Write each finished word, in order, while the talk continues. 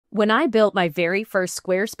When I built my very first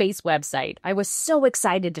Squarespace website, I was so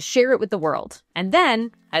excited to share it with the world. And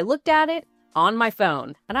then I looked at it on my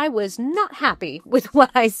phone, and I was not happy with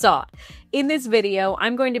what I saw. In this video,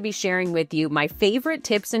 I'm going to be sharing with you my favorite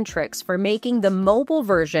tips and tricks for making the mobile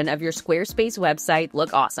version of your Squarespace website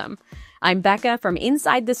look awesome. I'm Becca from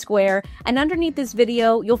Inside the Square, and underneath this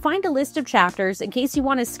video, you'll find a list of chapters in case you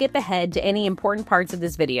want to skip ahead to any important parts of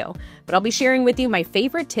this video. But I'll be sharing with you my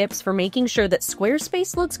favorite tips for making sure that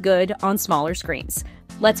Squarespace looks good on smaller screens.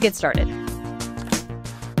 Let's get started.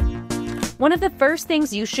 One of the first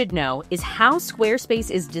things you should know is how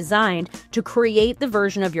Squarespace is designed to create the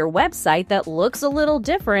version of your website that looks a little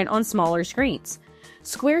different on smaller screens.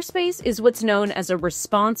 Squarespace is what's known as a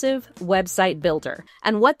responsive website builder.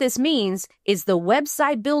 And what this means is the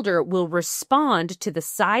website builder will respond to the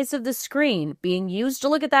size of the screen being used to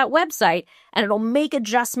look at that website, and it'll make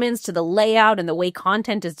adjustments to the layout and the way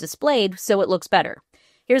content is displayed so it looks better.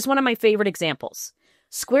 Here's one of my favorite examples.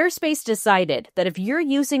 Squarespace decided that if you're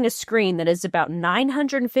using a screen that is about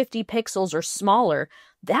 950 pixels or smaller,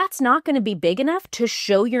 that's not going to be big enough to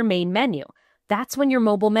show your main menu. That's when your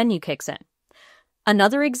mobile menu kicks in.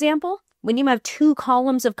 Another example, when you have 2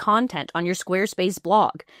 columns of content on your Squarespace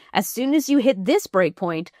blog, as soon as you hit this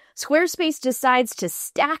breakpoint, Squarespace decides to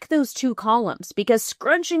stack those 2 columns because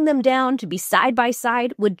scrunching them down to be side by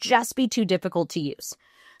side would just be too difficult to use.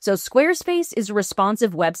 So Squarespace is a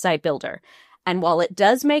responsive website builder. And while it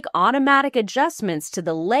does make automatic adjustments to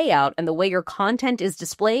the layout and the way your content is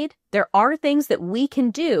displayed, there are things that we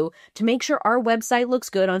can do to make sure our website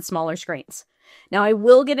looks good on smaller screens. Now, I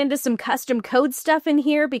will get into some custom code stuff in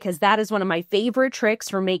here because that is one of my favorite tricks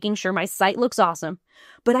for making sure my site looks awesome.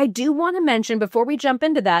 But I do want to mention before we jump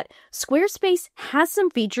into that, Squarespace has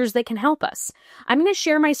some features that can help us. I'm going to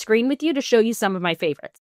share my screen with you to show you some of my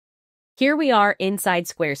favorites. Here we are inside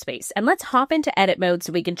Squarespace, and let's hop into edit mode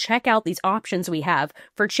so we can check out these options we have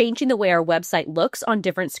for changing the way our website looks on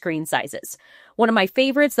different screen sizes. One of my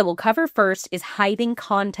favorites that we'll cover first is hiding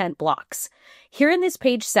content blocks. Here in this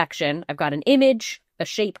page section, I've got an image, a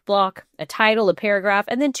shape block, a title, a paragraph,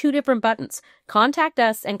 and then 2 different buttons, Contact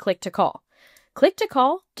Us and Click to Call. Click to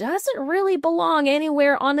Call doesn't really belong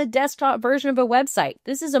anywhere on a desktop version of a website.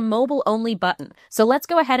 This is a mobile-only button, so let's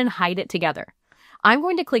go ahead and hide it together. I'm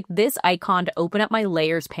going to click this icon to open up my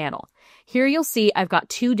Layers panel. Here you'll see I've got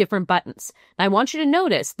 2 different buttons. Now I want you to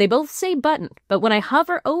notice they both say button, but when I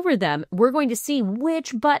hover over them, we're going to see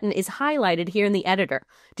which button is highlighted here in the editor.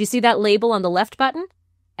 Do you see that label on the left button?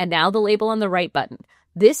 And now the label on the right button.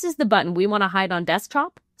 This is the button we want to hide on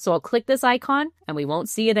desktop, so I'll click this icon and we won't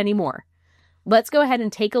see it anymore. Let's go ahead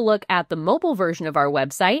and take a look at the mobile version of our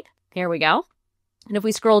website. Here we go. And if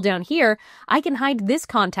we scroll down here, I can hide this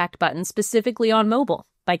contact button specifically on mobile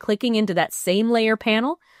by clicking into that same layer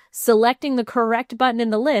panel, selecting the correct button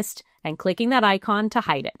in the list, and clicking that icon to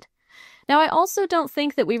hide it. Now, I also don't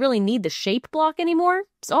think that we really need the shape block anymore,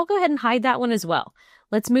 so I'll go ahead and hide that one as well.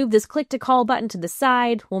 Let's move this click to call button to the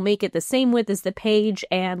side. We'll make it the same width as the page,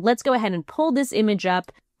 and let's go ahead and pull this image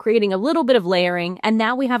up, creating a little bit of layering, and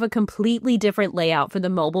now we have a completely different layout for the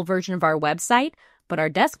mobile version of our website, but our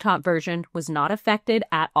desktop version was not affected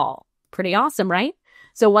at all. Pretty awesome, right?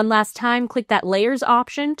 So one last time, click that Layers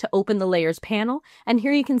option to open the Layers panel, and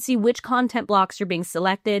here you can see which content blocks are being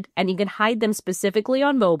selected, and you can hide them specifically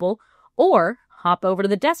on mobile, or hop over to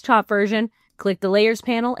the desktop version, click the Layers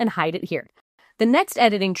panel, and hide it here. The next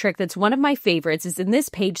editing trick that's one of my favorites is in this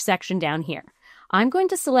page section down here. I'm going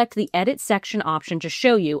to select the Edit Section option to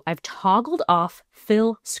show you I've toggled off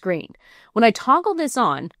Fill Screen. When I toggle this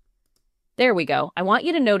on, there we go. I want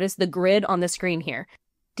you to notice the grid on the screen here.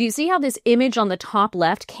 Do you see how this image on the top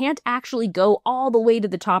left can't actually go all the way to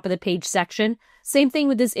the top of the page section? Same thing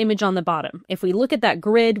with this image on the bottom. If we look at that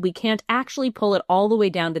grid, we can't actually pull it all the way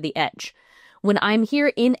down to the edge. When I'm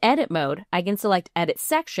here in edit mode, I can select Edit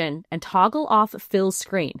Section and toggle off Fill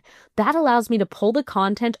Screen. That allows me to pull the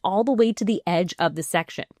content all the way to the edge of the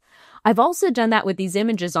section. I've also done that with these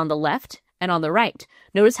images on the left and on the right.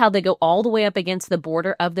 Notice how they go all the way up against the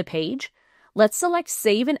border of the page? Let's select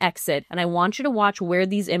Save and Exit, and I want you to watch where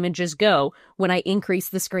these images go when I increase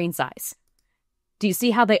the screen size. Do you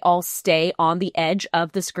see how they all stay on the edge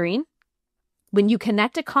of the screen? When you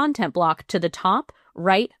connect a content block to the top,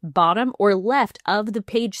 right, bottom, or left of the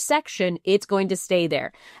page section, it's going to stay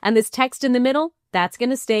there. And this text in the middle, that's going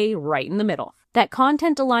to stay right in the middle. That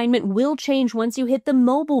content alignment will change once you hit the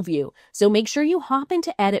mobile view, so make sure you hop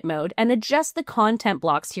into edit mode and adjust the content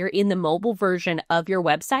blocks here in the mobile version of your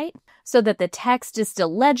website so that the text is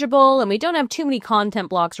still legible and we don't have too many content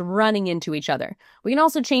blocks running into each other. We can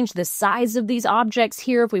also change the size of these objects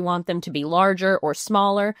here if we want them to be larger or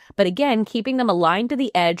smaller, but again, keeping them aligned to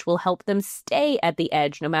the edge will help them stay at the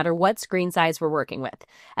edge no matter what screen size we're working with.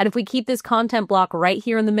 And if we keep this content block right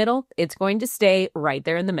here in the middle, it's going to stay right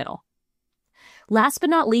there in the middle. Last but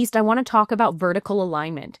not least, I want to talk about vertical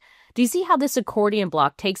alignment. Do you see how this accordion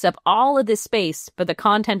block takes up all of this space, but the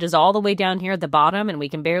content is all the way down here at the bottom and we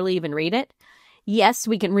can barely even read it? Yes,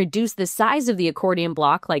 we can reduce the size of the accordion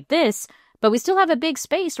block like this, but we still have a big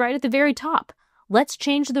space right at the very top. Let's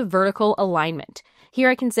change the vertical alignment. Here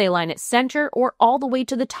I can say align it center or all the way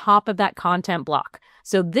to the top of that content block.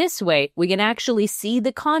 So this way, we can actually see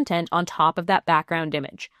the content on top of that background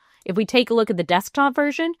image. If we take a look at the desktop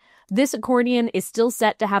version, this accordion is still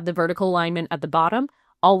set to have the vertical alignment at the bottom.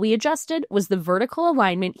 All we adjusted was the vertical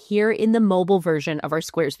alignment here in the mobile version of our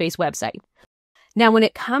Squarespace website. Now, when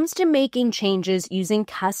it comes to making changes using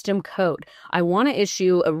custom code, I want to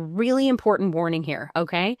issue a really important warning here,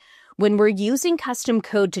 okay? When we're using custom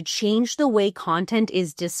code to change the way content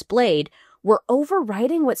is displayed, we're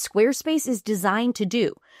overwriting what Squarespace is designed to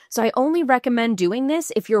do. So I only recommend doing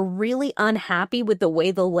this if you're really unhappy with the way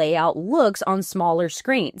the layout looks on smaller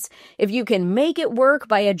screens. If you can make it work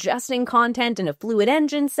by adjusting content in a fluid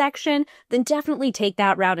engine section, then definitely take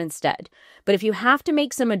that route instead. But if you have to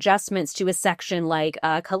make some adjustments to a section like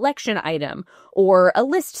a collection item or a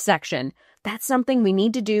list section, that's something we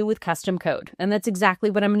need to do with custom code, and that's exactly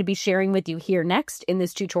what I'm going to be sharing with you here next in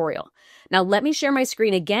this tutorial. Now let me share my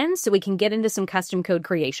screen again so we can get into some custom code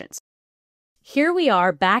creations. Here we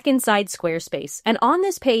are back inside Squarespace, and on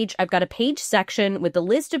this page I've got a page section with the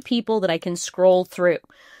list of people that I can scroll through.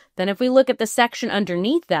 Then if we look at the section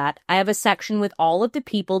underneath that, I have a section with all of the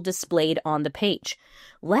people displayed on the page.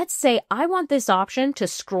 Let's say I want this option to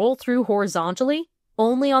scroll through horizontally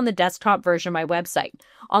only on the desktop version of my website.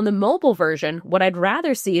 On the mobile version, what I'd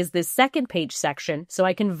rather see is this second page section so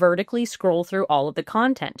I can vertically scroll through all of the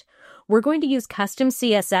content. We're going to use custom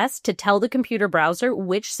CSS to tell the computer browser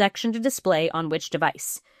which section to display on which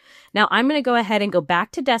device. Now I'm going to go ahead and go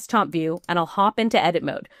back to desktop view and I'll hop into edit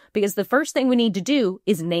mode because the first thing we need to do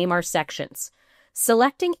is name our sections.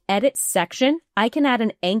 Selecting Edit Section, I can add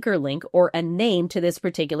an anchor link or a name to this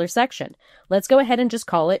particular section. Let's go ahead and just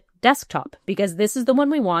call it Desktop because this is the one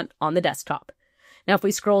we want on the desktop. Now if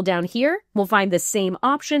we scroll down here, we'll find the same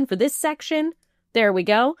option for this section. There we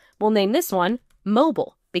go. We'll name this one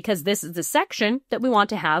Mobile because this is the section that we want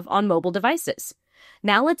to have on mobile devices.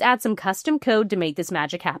 Now let's add some custom code to make this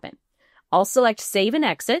magic happen. I'll select Save and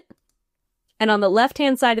Exit. And on the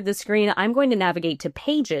left-hand side of the screen, I'm going to navigate to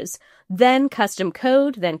Pages, then Custom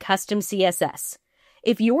Code, then Custom CSS.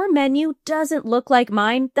 If your menu doesn't look like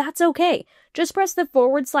mine, that's okay. Just press the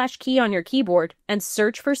 / key on your keyboard and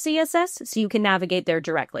search for CSS so you can navigate there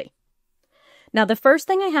directly. Now, the first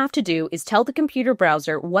thing I have to do is tell the computer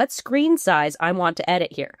browser what screen size I want to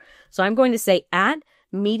edit here. So I'm going to say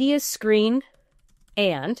 @media screen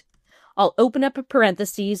and I'll open up a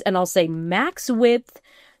parentheses and I'll say max width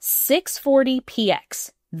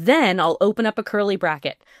 640px. Then I'll open up a curly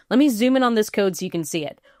bracket. Let me zoom in on this code so you can see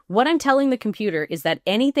it. What I'm telling the computer is that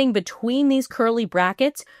anything between these curly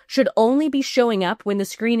brackets should only be showing up when the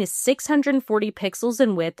screen is 640 pixels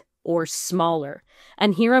in width or smaller.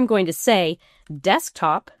 And here I'm going to say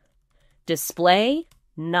desktop display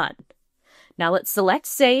none. Now let's select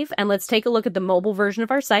save and let's take a look at the mobile version of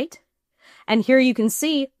our site. And here you can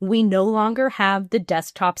see we no longer have the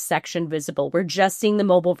desktop section visible. We're just seeing the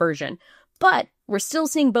mobile version, but we're still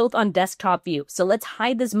seeing both on desktop view. So let's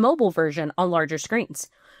hide this mobile version on larger screens.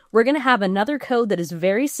 We're going to have another code that is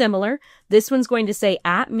very similar. This one's going to say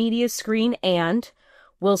 @media screen and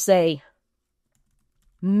we'll say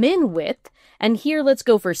min width. And here let's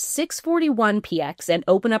go for 641px and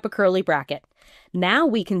open up a curly bracket. Now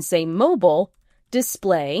we can say mobile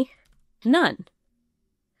display none.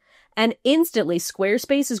 And instantly,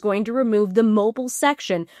 Squarespace is going to remove the mobile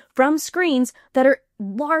section from screens that are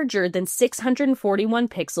larger than 641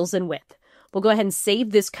 pixels in width. We'll go ahead and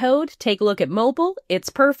save this code, take a look at mobile, it's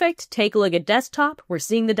perfect, take a look at desktop, we're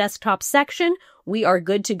seeing the desktop section, we are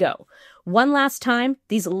good to go. One last time,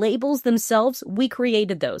 these labels themselves, we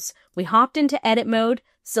created those. We hopped into edit mode,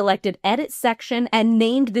 selected Edit Section, and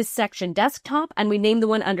named this section Desktop, and we named the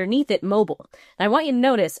one underneath it Mobile. And I want you to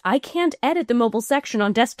notice, I can't edit the mobile section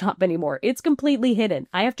on desktop anymore. It's completely hidden.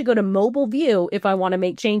 I have to go to Mobile View if I want to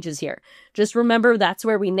make changes here. Just remember that's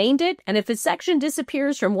where we named it, and if a section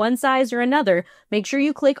disappears from one size or another, make sure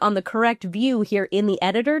you click on the correct view here in the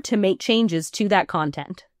editor to make changes to that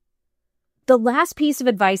content. The last piece of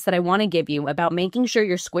advice that I want to give you about making sure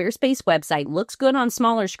your Squarespace website looks good on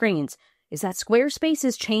smaller screens is that Squarespace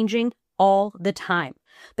is changing all the time.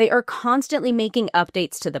 They are constantly making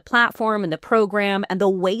updates to the platform and the program and the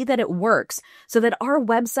way that it works so that our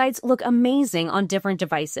websites look amazing on different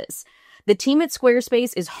devices. The team at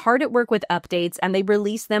Squarespace is hard at work with updates, and they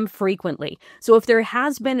release them frequently. So if there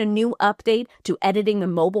has been a new update to editing the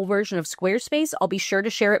mobile version of Squarespace, I'll be sure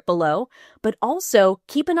to share it below. But also,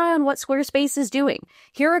 keep an eye on what Squarespace is doing.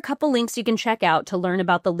 Here are a couple links you can check out to learn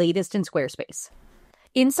about the latest in Squarespace.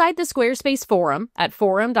 Inside the Squarespace forum at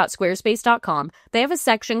forum.squarespace.com, they have a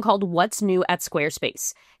section called What's New at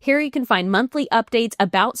Squarespace. Here you can find monthly updates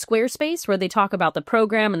about Squarespace where they talk about the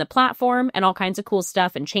program and the platform and all kinds of cool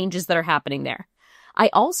stuff and changes that are happening there. I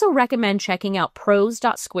also recommend checking out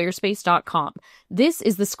pros.squarespace.com. This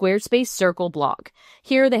is the Squarespace Circle blog.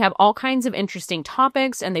 Here they have all kinds of interesting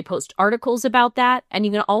topics and they post articles about that. And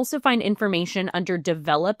you can also find information under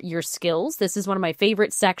Develop Your Skills. This is one of my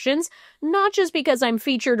favorite sections, not just because I'm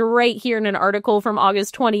featured right here in an article from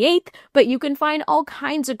August 28th, but you can find all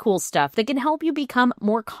kinds of cool stuff that can help you become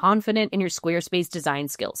more confident in your Squarespace design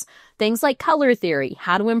skills. Things like color theory,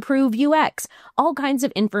 how to improve UX, all kinds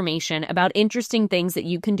of information about interesting things that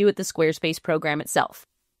you can do with the Squarespace program itself.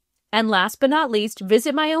 And last but not least,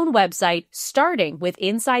 visit my own website, starting with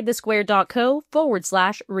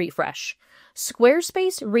insidethesquare.co/refresh.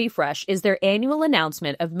 Squarespace Refresh is their annual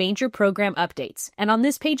announcement of major program updates. And on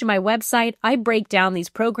this page of my website, I break down these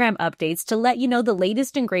program updates to let you know the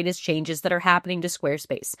latest and greatest changes that are happening to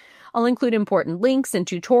Squarespace. I'll include important links and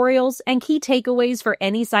tutorials and key takeaways for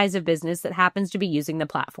any size of business that happens to be using the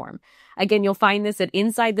platform. Again, you'll find this at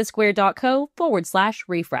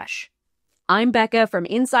insidethesquare.co/refresh. I'm Becca from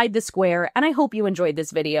Inside the Square, and I hope you enjoyed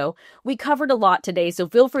this video. We covered a lot today, so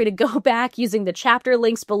feel free to go back using the chapter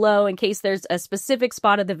links below in case there's a specific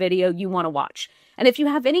spot of the video you want to watch. And if you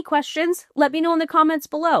have any questions, let me know in the comments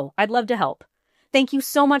below. I'd love to help. Thank you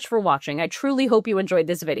so much for watching. I truly hope you enjoyed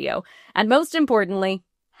this video. And most importantly,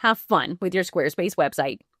 have fun with your Squarespace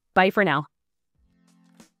website. Bye for now.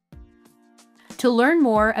 To learn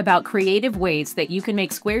more about creative ways that you can make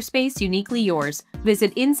Squarespace uniquely yours,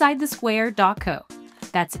 visit insidethesquare.co.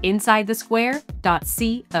 That's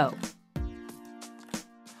insidethesquare.co.